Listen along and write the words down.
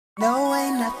No,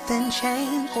 ain't nothing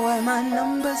changed, boy, my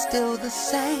number's still the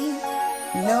same.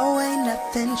 No, ain't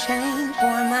nothing changed,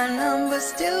 boy, my number's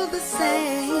still the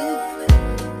same.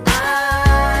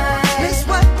 I miss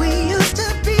what we used to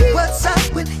be. What's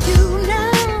up with you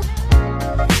now?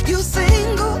 You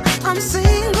single, I'm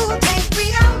single, take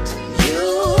me out.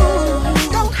 You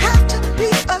don't have to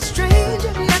be a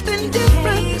stranger, nothing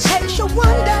different makes you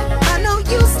wonder. I know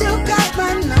you still got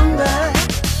my number.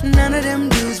 None of them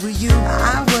dudes were you.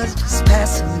 I was just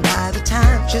passing by the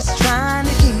time, just trying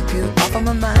to keep you off of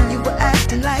my mind. You were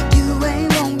acting like you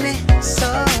ain't want me, so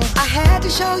I had to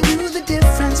show you the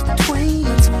difference between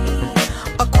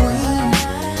a queen.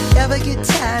 Ever get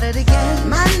tired of the game?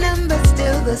 My number's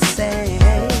still the same.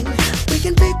 We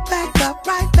can pick back up,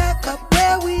 right back up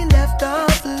where we left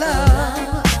off,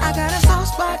 love. I got a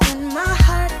soft spot in my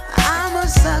heart. I'm a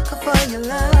sucker for your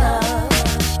love.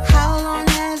 How long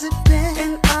has it been?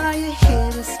 And are you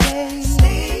here to stay?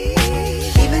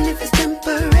 Even if it's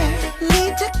temporary,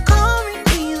 need to call me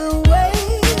either way.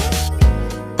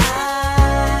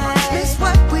 I miss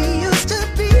what we used to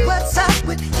be. What's up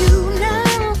with you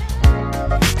now?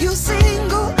 You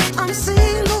single, I'm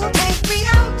single, take me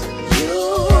out. You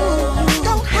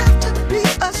don't have to be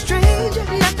a stranger,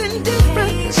 nothing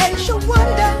different makes you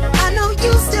wonder. I know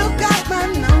you still got my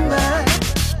number.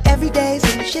 Every day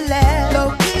since you left,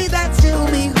 low-key that's still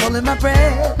me holding my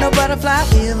breath. No butterfly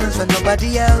feelings for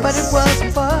nobody else, but it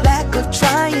wasn't for lack of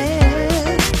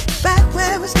trying. Back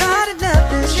where we started,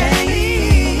 nothing's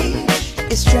changed.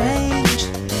 It's strange,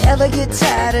 ever get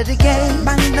tired of the game?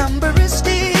 My number is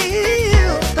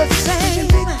still the same.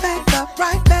 Pick back up,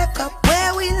 right back up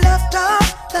where we left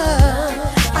off,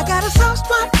 love. I got a soft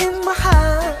spot in my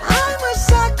heart. I'm a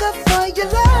sucker for your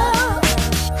love.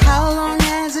 How long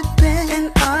has it been?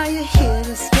 And are you here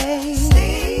to stay?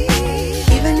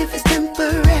 Even if it's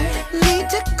temporary, need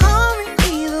to call me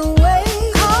either way.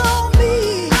 Call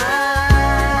me.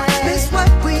 I miss what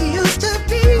we used to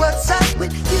be. What's up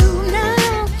with you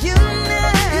now? You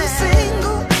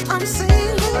single, I'm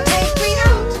single, take me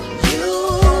out. You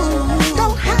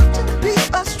don't have to be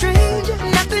a stranger,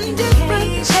 nothing different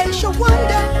makes you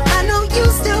wonder. I know you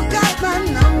still got my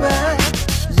number.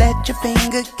 Let your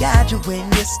finger guide you when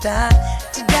you start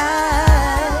to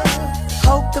die.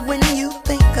 Hope that when you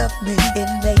think of me, it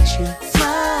makes you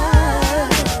smile.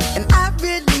 And I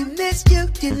really miss you,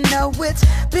 you know it's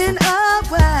been a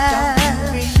while.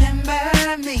 Don't you remember?